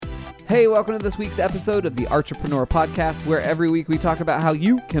Hey, welcome to this week's episode of the Archipreneur Podcast, where every week we talk about how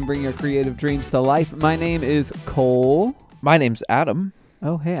you can bring your creative dreams to life. My name is Cole. My name's Adam.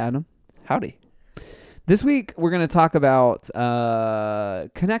 Oh, hey, Adam. Howdy. This week, we're going to talk about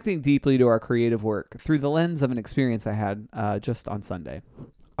connecting deeply to our creative work through the lens of an experience I had just on Sunday.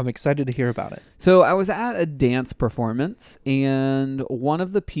 I'm excited to hear about it. So I was at a dance performance, and one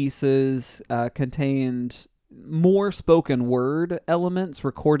of the pieces contained more spoken word elements,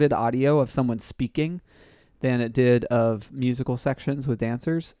 recorded audio of someone speaking, than it did of musical sections with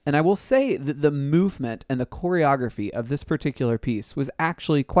dancers. And I will say that the movement and the choreography of this particular piece was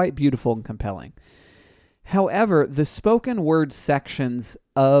actually quite beautiful and compelling. However, the spoken word sections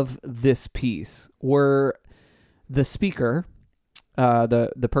of this piece were the speaker,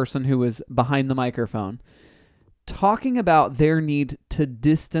 the person who was behind the microphone, talking about their need to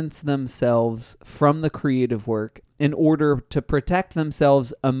distance themselves from the creative work in order to protect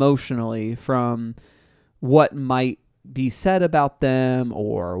themselves emotionally from what might be said about them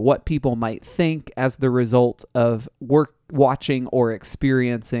or what people might think as the result of watching or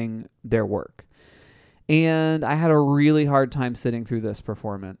experiencing their work. And I had a really hard time sitting through this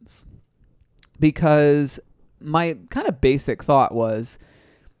performance because my kind of basic thought was,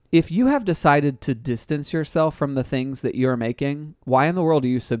 if you have decided to distance yourself from the things that you're making, why in the world are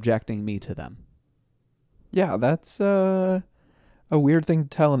you subjecting me to them? Yeah, that's a weird thing to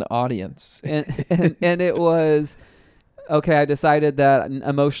tell an audience. And it was, okay, I decided that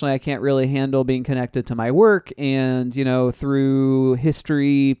emotionally I can't really handle being connected to my work. And, you know, through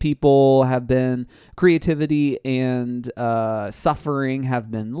history, creativity and suffering have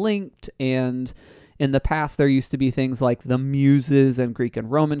been linked. And in the past, there used to be things like the muses in Greek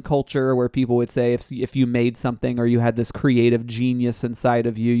and Roman culture where people would say if you made something or you had this creative genius inside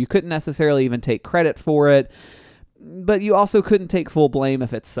of you, you couldn't necessarily even take credit for it, but you also couldn't take full blame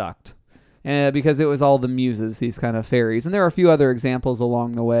if it sucked because it was all the muses, these kind of fairies. And there are a few other examples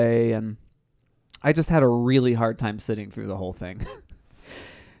along the way, and I just had a really hard time sitting through the whole thing.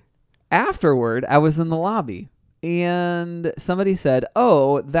 Afterward, I was in the lobby. And somebody said,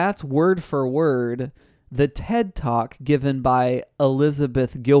 oh, that's word for word the TED Talk given by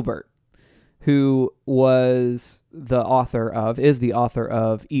Elizabeth Gilbert, who is the author of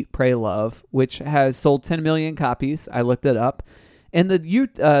Eat, Pray, Love, which has sold 10 million copies. I looked it up. And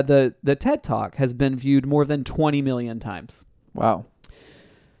the TED Talk has been viewed more than 20 million times. Wow.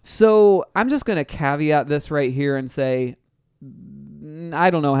 So I'm just going to caveat this right here and say, I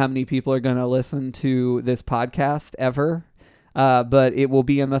don't know how many people are going to listen to this podcast ever, but it will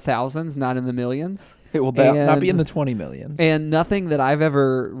be in the thousands, not in the millions. It will not be in the 20 millions. And nothing that I've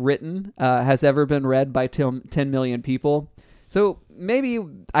ever written has ever been read by 10 million people. So maybe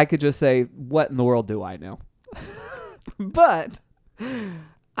I could just say, what in the world do I know? But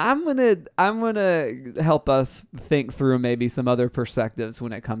I'm gonna help us think through maybe some other perspectives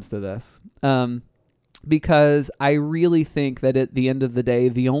when it comes to this. Because I really think that at the end of the day,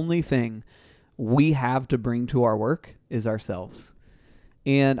 the only thing we have to bring to our work is ourselves.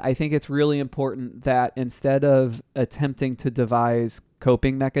 And I think it's really important that instead of attempting to devise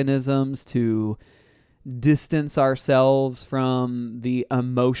coping mechanisms to distance ourselves from the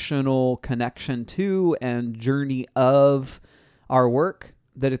emotional connection to and journey of our work,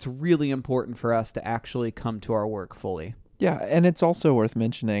 that it's really important for us to actually come to our work fully. Yeah, and it's also worth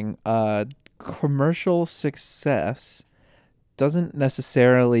mentioning, commercial success doesn't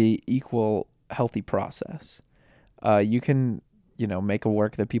necessarily equal healthy process. You can, make a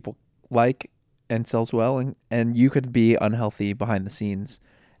work that people like and sells well, and you could be unhealthy behind the scenes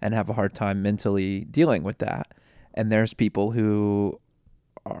and have a hard time mentally dealing with that. And there's people who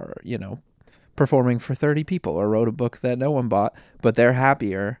are, performing for 30 people or wrote a book that no one bought, but they're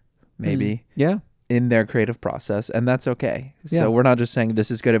happier, maybe. Yeah. In their creative process, and that's okay. Yeah. So we're not just saying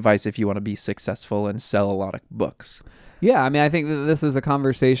this is good advice if you want to be successful and sell a lot of books. Yeah, I mean, I think that this is a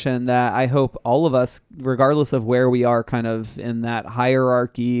conversation that I hope all of us, regardless of where we are kind of in that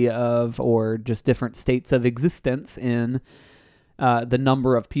hierarchy of, or just different states of existence in the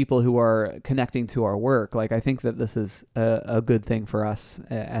number of people who are connecting to our work. Like, I think that this is a good thing for us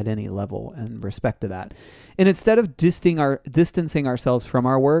at any level in respect to that. And instead of distancing ourselves from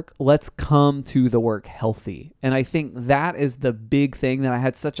our work, let's come to the work healthy. And I think that is the big thing that I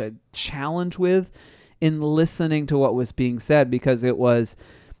had such a challenge with in listening to what was being said, because it was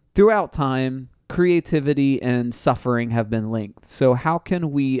throughout time, creativity and suffering have been linked. So how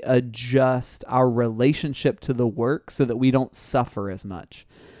can we adjust our relationship to the work so that we don't suffer as much?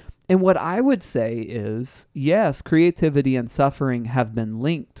 And what I would say is, yes, creativity and suffering have been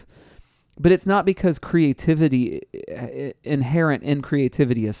linked, But it's not because creativity, inherent in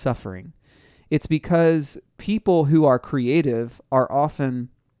creativity, is suffering. It's because people who are creative are often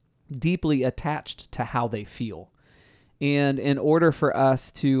deeply attached to how they feel. And in order for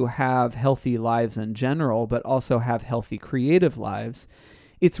us to have healthy lives in general, but also have healthy creative lives,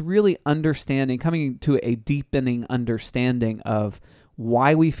 it's really understanding, coming to a deepening understanding of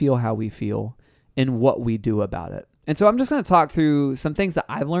why we feel how we feel and what we do about it. And so I'm just going to talk through some things that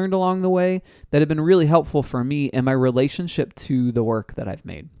I've learned along the way that have been really helpful for me in my relationship to the work that I've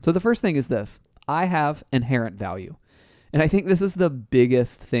made. So the first thing is this: I have inherent value. And I think this is the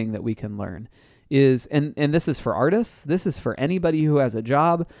biggest thing that we can learn is, and this is for artists, this is for anybody who has a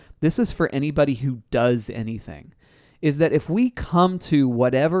job, this is for anybody who does anything, is that if we come to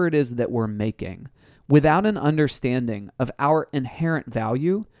whatever it is that we're making without an understanding of our inherent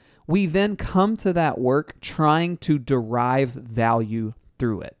value, we then come to that work trying to derive value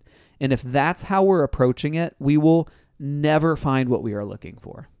through it. And if that's how we're approaching it, we will never find what we are looking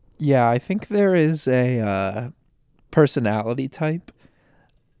for. Yeah, I think there is a personality type.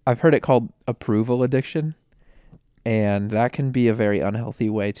 I've heard it called approval addiction, and that can be a very unhealthy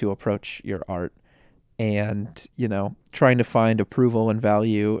way to approach your art. And, trying to find approval and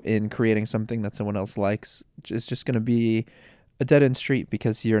value in creating something that someone else likes is just going to be a dead-end street,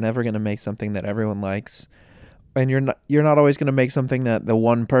 because you're never going to make something that everyone likes, and you're not always going to make something that the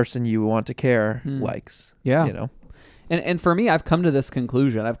one person you want to care likes. Yeah. And for me, I've come to this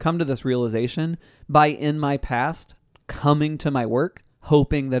conclusion. I've come to this realization by, in my past, coming to my work,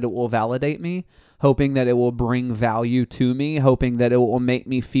 hoping that it will validate me, hoping that it will bring value to me, hoping that it will make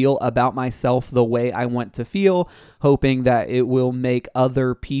me feel about myself the way I want to feel, hoping that it will make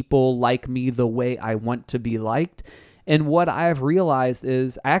other people like me the way I want to be liked. And what I've realized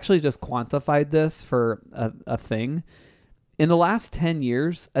is, I actually just quantified this for a thing. In the last 10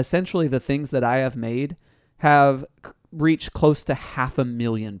 years, essentially the things that I have made have reached close to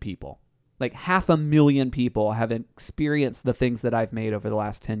 500,000 people. Like 500,000 people have experienced the things that I've made over the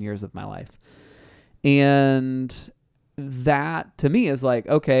last 10 years of my life. And that to me is like,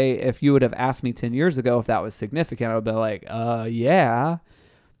 okay, if you would have asked me 10 years ago if that was significant, I would be like, yeah.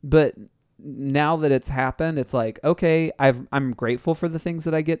 But now that it's happened, it's like, okay, I'm grateful for the things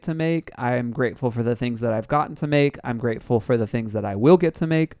that I get to make. I'm grateful for the things that I've gotten to make. I'm grateful for the things that I will get to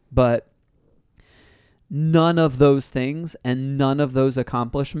make. But none of those things and none of those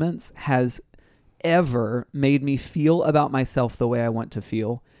accomplishments has ever made me feel about myself the way I want to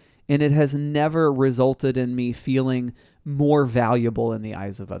feel. And it has never resulted in me feeling more valuable in the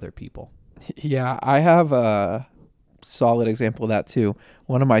eyes of other people. Yeah, I have a solid example of that too.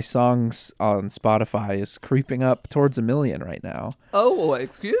 One of my songs on Spotify is creeping up towards 1 million right now. Oh,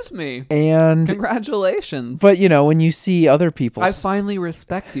 excuse me. And congratulations. But when you see other people's, I finally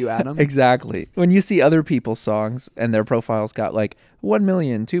respect you, Adam. Exactly. When you see other people's songs and their profiles got like 1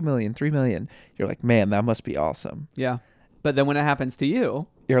 million, 2 million, 3 million, you're like, man, that must be awesome. Yeah. But then when it happens to you,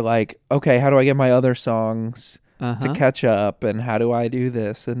 you're like, okay, how do I get my other songs to catch up, and how do I do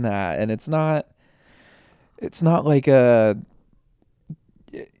this and that? And it's not like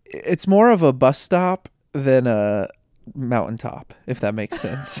it's more of a bus stop than a mountaintop, if that makes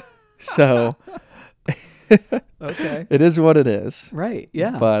sense. So okay, it is what it is. Right.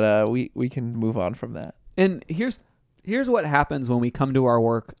 Yeah. But we can move on from that. And here's what happens when we come to our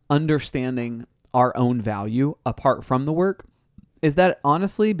work understanding our own value apart from the work, is that it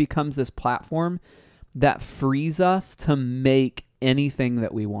honestly becomes this platform that frees us to make anything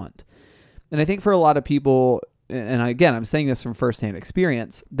that we want. And I think for a lot of people, and again, I'm saying this from firsthand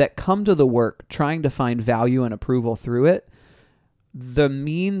experience, that come to the work trying to find value and approval through it, the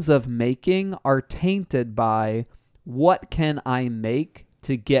means of making are tainted by, what can I make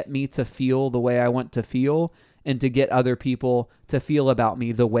to get me to feel the way I want to feel and to get other people to feel about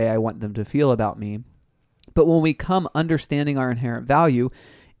me the way I want them to feel about me. But when we come understanding our inherent value,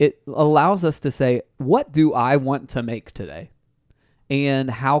 it allows us to say, what do I want to make today?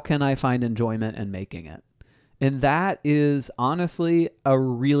 And how can I find enjoyment in making it? And that is honestly a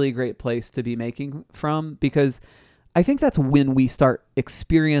really great place to be making from, because I think that's when we start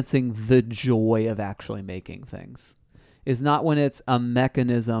experiencing the joy of actually making things. Is not when it's a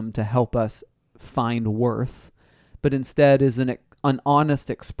mechanism to help us find worth, but instead is an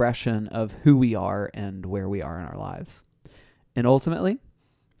honest expression of who we are and where we are in our lives. And ultimately,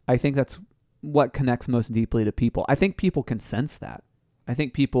 I think that's what connects most deeply to people. I think people can sense that. I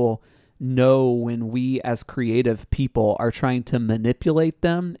think people know when we as creative people are trying to manipulate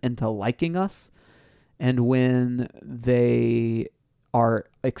them into liking us, and when they are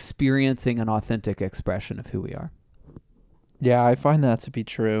experiencing an authentic expression of who we are. Yeah, I find that to be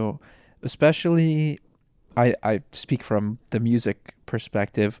true. especially I speak from the music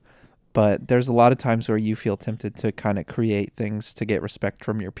perspective, but there's a lot of times where you feel tempted to kind of create things to get respect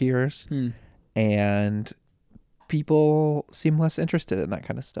from your peers, and people seem less interested in that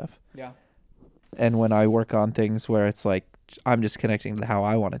kind of stuff. Yeah. And when I work on things where it's like I'm just connecting to how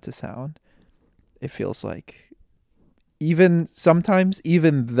I want it to sound, it feels like even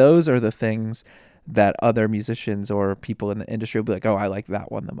those are the things that other musicians or people in the industry will be like, oh, I like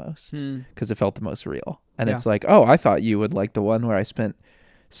that one the most because it felt the most real. And it's like, oh, I thought you would like the one where I spent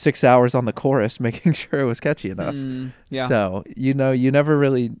 6 hours on the chorus making sure it was catchy enough. Yeah. So, you never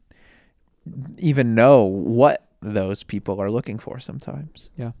really even know what those people are looking for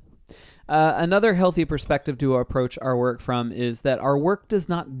sometimes. Yeah. Another healthy perspective to approach our work from is that our work does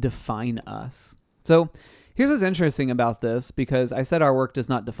not define us. So here's what's interesting about this, because I said our work does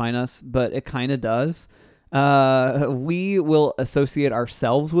not define us, but it kind of does. We will associate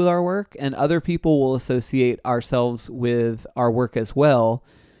ourselves with our work, and other people will associate ourselves with our work as well.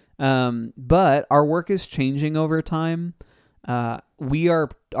 But our work is changing over time.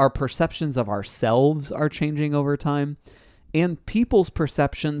 Our perceptions of ourselves are changing over time, and people's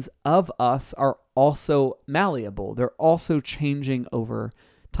perceptions of us are also malleable. They're also changing over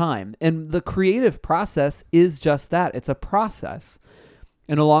time. And the creative process is just that. It's a process.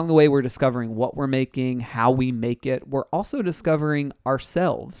 And along the way, we're discovering what we're making, how we make it. We're also discovering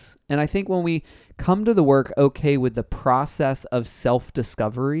ourselves. And I think when we come to the work okay with the process of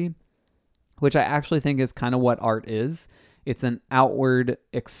self-discovery, which I actually think is kind of what art is, it's an outward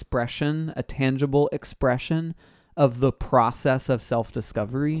expression, a tangible expression of the process of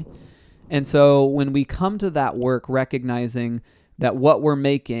self-discovery. And so when we come to that work recognizing that what we're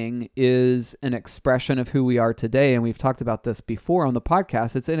making is an expression of who we are today, and we've talked about this before on the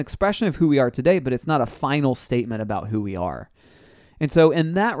podcast, it's an expression of who we are today, but it's not a final statement about who we are. And so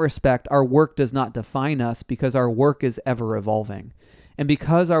in that respect, our work does not define us, because our work is ever evolving. And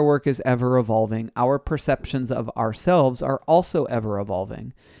because our work is ever evolving, our perceptions of ourselves are also ever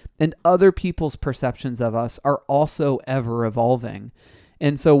evolving. And other people's perceptions of us are also ever evolving.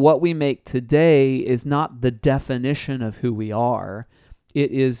 And so what we make today is not the definition of who we are.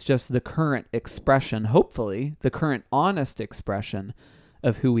 It is just the current expression, hopefully, the current honest expression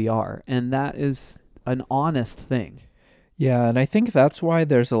of who we are. And that is an honest thing. Yeah, and I think that's why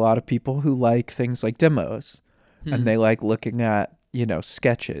there's a lot of people who like things like demos. And they like looking at,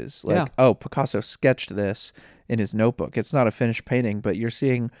 sketches. Like, oh, Picasso sketched this in his notebook. It's not a finished painting, but you're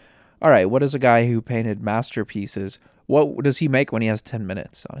seeing, all right, what is a guy who painted masterpieces? What does he make when he has 10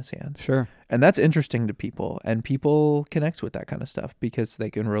 minutes on his hands? Sure. And that's interesting to people. And people connect with that kind of stuff because they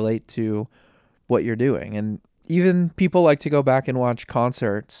can relate to what you're doing. And even people like to go back and watch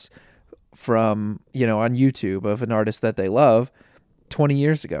concerts from, on YouTube of an artist that they love 20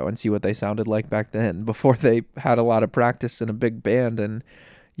 years ago and see what they sounded like back then before they had a lot of practice in a big band and,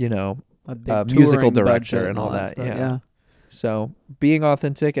 a musical director and all that. Stuff. Yeah. So being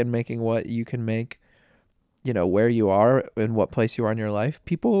authentic and making what you can make, where you are and what place you are in your life,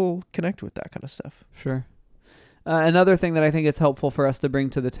 people connect with that kind of stuff. Sure. Another thing that I think it's helpful for us to bring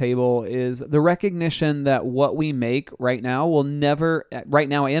to the table is the recognition that what we make right now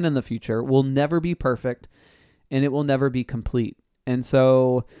and in the future will never be perfect, and it will never be complete. And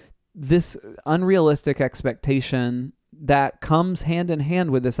so this unrealistic expectation that comes hand in hand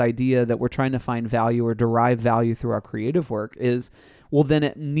with this idea that we're trying to find value or derive value through our creative work is, well, then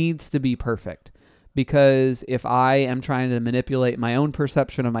it needs to be perfect. Because if I am trying to manipulate my own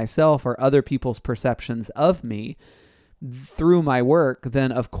perception of myself or other people's perceptions of me through my work,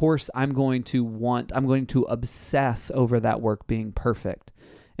 then of course I'm going to obsess over that work being perfect.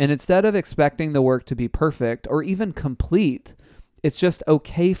 And instead of expecting the work to be perfect or even complete, it's just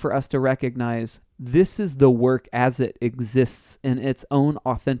okay for us to recognize this is the work as it exists in its own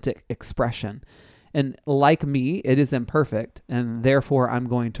authentic expression. And like me, it is imperfect, and therefore I'm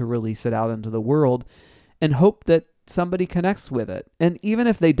going to release it out into the world and hope that somebody connects with it. And even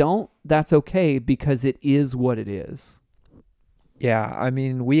if they don't, that's okay, because it is what it is. Yeah, I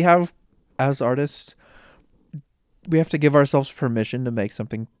mean, we have, as artists, we have to give ourselves permission to make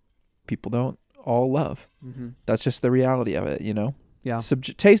something people don't all love. Mm-hmm. That's just the reality of it, Yeah.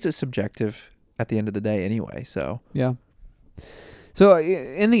 Taste is subjective at the end of the day anyway, so. Yeah. So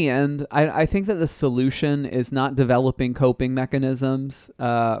in the end, I think that the solution is not developing coping mechanisms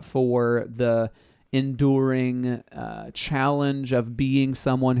for the enduring challenge of being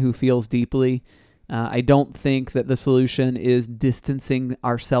someone who feels deeply. I don't think that the solution is distancing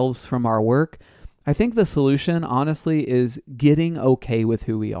ourselves from our work. I think the solution, honestly, is getting okay with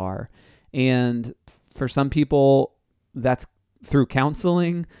who we are. And for some people, that's through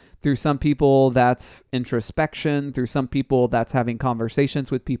counseling. Through some people, that's introspection. Through some people, that's having conversations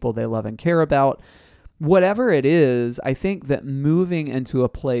with people they love and care about. Whatever it is, I think that moving into a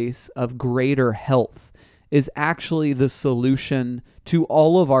place of greater health is actually the solution to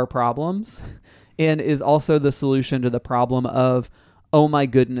all of our problems, and is also the solution to the problem of, oh my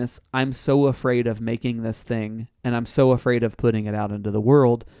goodness, I'm so afraid of making this thing, and I'm so afraid of putting it out into the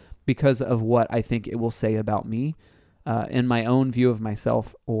world because of what I think it will say about me. In my own view of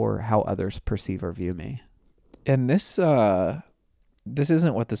myself, or how others perceive or view me. And this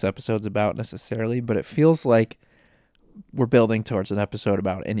isn't what this episode's about necessarily, but it feels like we're building towards an episode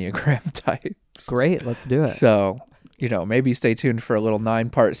about Enneagram types. Great, let's do it. So, maybe stay tuned for a little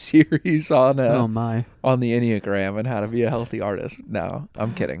 9-part series on on the Enneagram and how to be a healthy artist. No,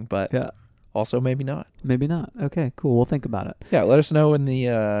 I'm kidding, but yeah, also maybe not. Maybe not. Okay, cool. We'll think about it. Yeah, let us know in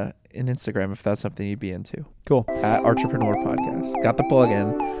the in Instagram if that's something you'd be into. Cool. At Entrepreneur Podcast. Got the plug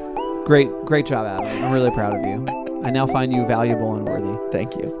in. Great job, Adam. I'm really proud of you. I now find you valuable and worthy.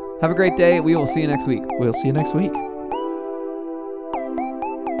 Thank you. Have a great day. We will see you next week. We'll see you next week.